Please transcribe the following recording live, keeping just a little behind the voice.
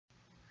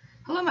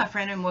Hello my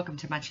friend and welcome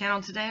to my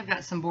channel. Today I've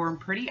got some Born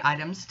Pretty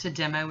items to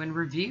demo and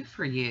review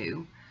for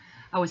you.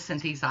 I was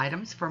sent these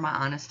items for my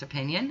honest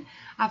opinion.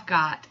 I've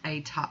got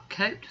a top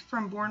coat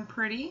from Born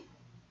Pretty,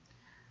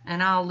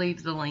 and I'll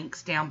leave the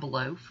links down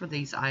below for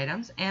these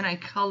items, and a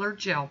color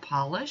gel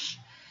polish,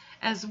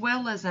 as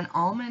well as an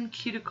almond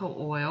cuticle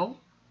oil.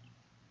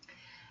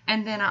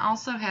 And then I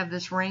also have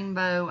this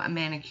rainbow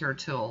manicure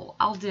tool.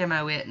 I'll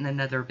demo it in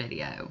another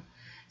video.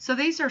 So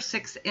these are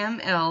 6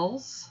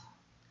 mLs.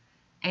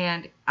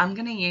 And I'm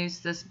going to use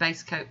this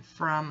base coat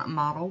from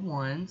Model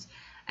 1s,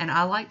 and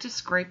I like to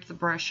scrape the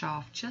brush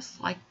off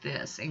just like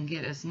this and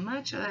get as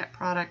much of that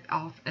product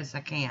off as I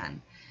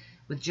can.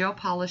 With gel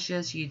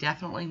polishes, you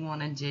definitely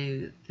want to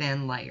do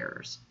thin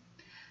layers.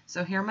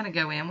 So here I'm going to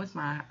go in with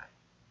my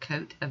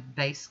coat of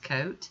base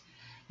coat.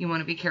 You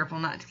want to be careful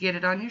not to get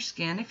it on your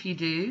skin. If you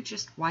do,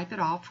 just wipe it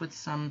off with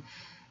some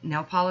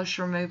nail polish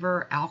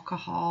remover,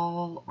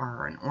 alcohol,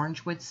 or an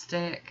orange wood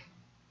stick.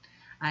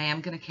 I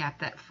am going to cap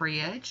that free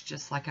edge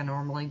just like I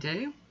normally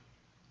do.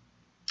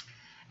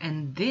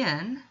 And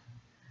then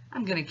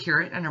I'm going to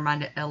cure it under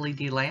my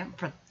LED lamp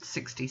for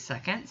 60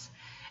 seconds.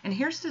 And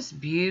here's this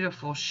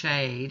beautiful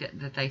shade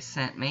that they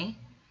sent me.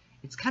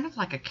 It's kind of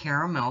like a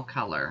caramel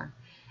color.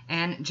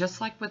 And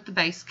just like with the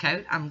base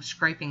coat, I'm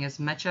scraping as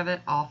much of it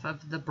off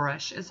of the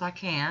brush as I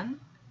can.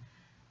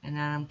 And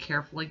then I'm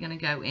carefully going to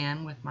go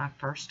in with my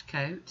first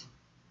coat.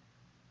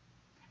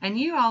 And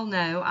you all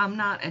know I'm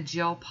not a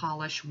gel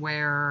polish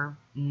wearer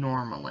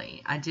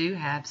normally. I do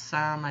have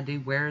some, I do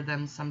wear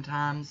them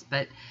sometimes,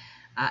 but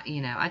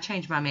you know, I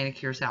change my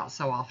manicures out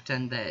so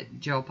often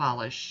that gel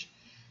polish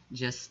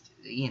just,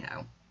 you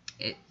know,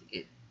 it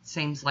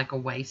seems like a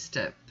waste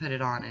to put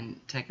it on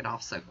and take it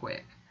off so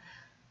quick.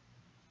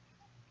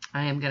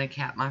 I am going to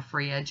cap my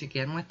free edge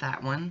again with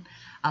that one.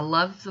 I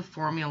love the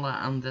formula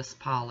on this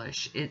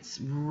polish.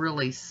 It's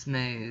really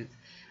smooth.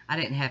 I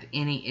didn't have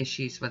any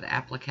issues with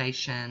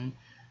application.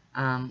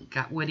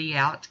 Got Woody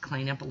out to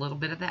clean up a little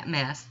bit of that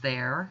mess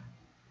there.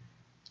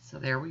 So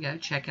there we go,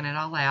 checking it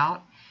all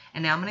out.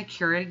 And now I'm going to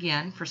cure it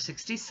again for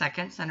 60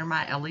 seconds under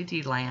my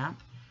LED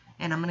lamp.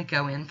 And I'm going to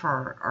go in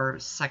for our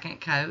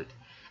second coat.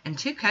 And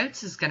 2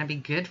 coats is going to be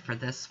good for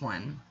this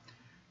one.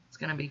 It's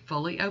going to be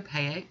fully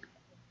opaque.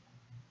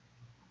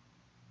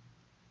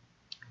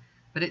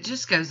 But it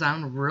just goes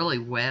on really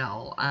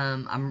well.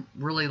 I'm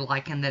really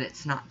liking that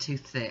it's not too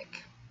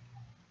thick.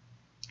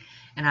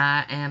 And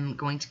I am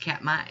going to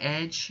cap my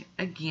edge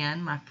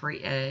again, my free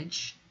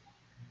edge.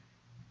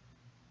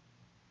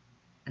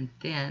 And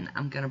then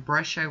I'm going to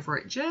brush over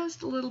it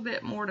just a little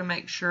bit more to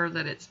make sure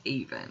that it's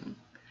even.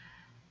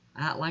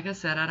 Like I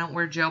said, I don't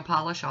wear gel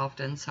polish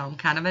often, so I'm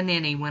kind of a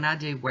ninny when I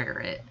do wear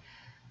it.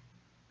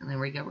 And there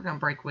we go. We're going to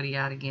break Woody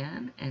out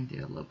again and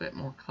do a little bit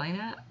more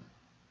cleanup.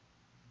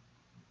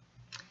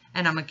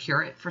 And I'm going to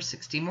cure it for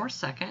 60 more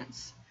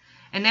seconds.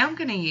 And now I'm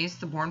going to use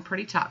the Born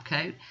Pretty top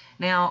coat.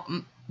 Now,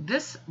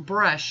 this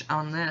brush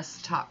on this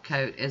top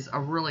coat is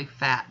a really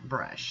fat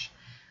brush.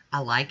 I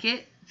like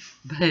it,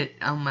 but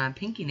on my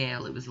pinky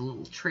nail it was a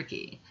little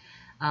tricky.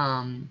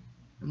 I'm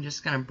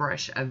just going to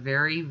brush a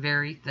very,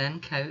 very thin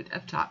coat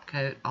of top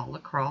coat all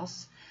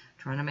across,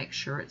 trying to make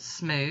sure it's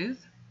smooth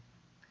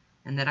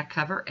and that I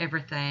cover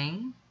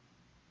everything.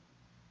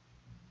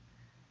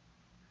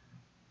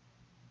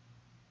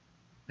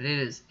 But it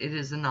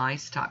is a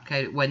nice top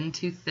coat. It wasn't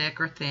too thick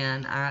or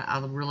thin.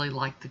 I really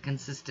like the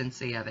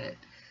consistency of it.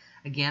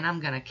 Again, I'm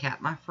going to cap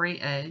my free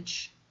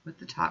edge with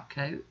the top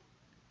coat.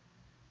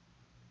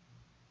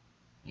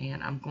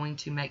 And I'm going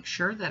to make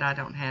sure that I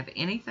don't have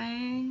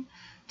anything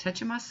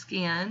touching my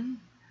skin.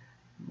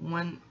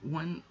 One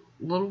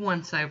little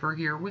once over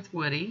here with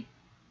Woody.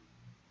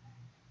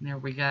 There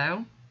we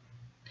go.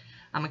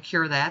 I'm going to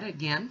cure that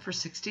again for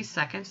 60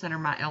 seconds under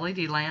my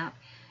LED lamp.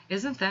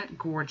 Isn't that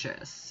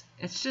gorgeous?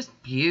 It's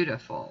just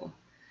beautiful.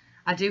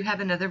 I do have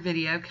another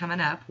video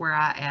coming up where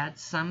I add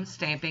some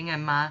stamping,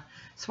 and my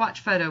swatch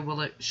photo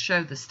will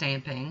show the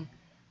stamping.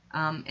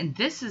 And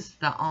this is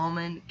the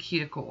almond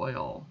cuticle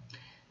oil.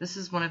 This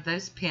is one of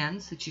those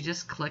pens that you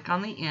just click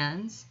on the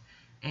ends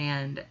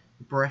and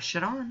brush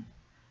it on.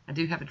 I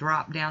do have a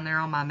drop down there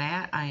on my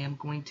mat. I am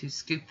going to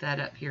scoop that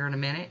up here in a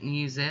minute and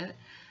use it.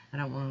 I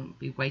don't want to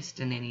be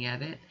wasting any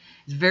of it.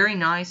 It's very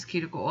nice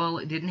cuticle oil.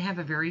 It didn't have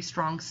a very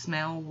strong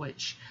smell,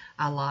 which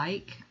I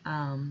like.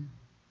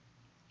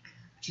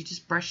 But you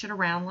just brush it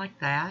around like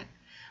that.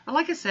 But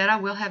like I said, I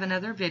will have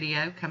another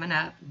video coming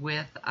up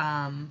with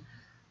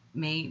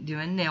me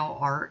doing nail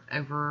art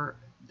over,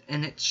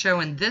 and it's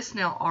showing this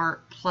nail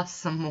art plus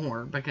some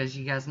more, because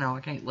you guys know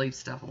I can't leave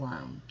stuff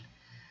alone.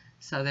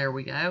 So there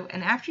we go.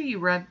 And after you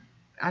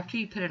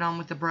put it on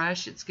with the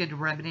brush, it's good to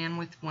rub it in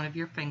with one of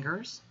your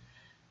fingers.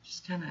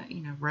 Just kind of,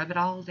 you know, rub it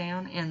all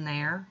down in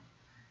there.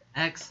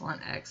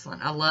 Excellent,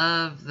 excellent. I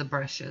love the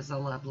brushes. I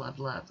love, love,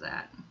 love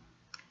that.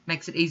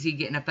 Makes it easy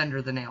getting up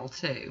under the nail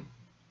too.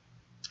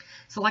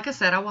 So like I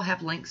said, I will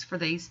have links for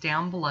these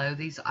down below,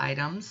 these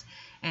items.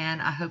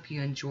 And I hope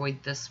you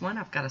enjoyed this one.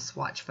 I've got a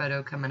swatch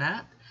photo coming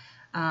up.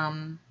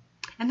 And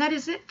that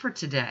is it for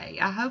today.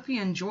 I hope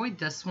you enjoyed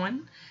this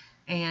one.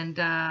 And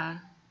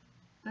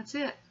That's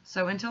it.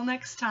 So until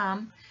next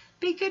time,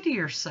 be good to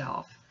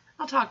yourself.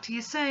 I'll talk to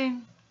you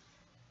soon.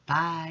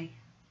 Bye.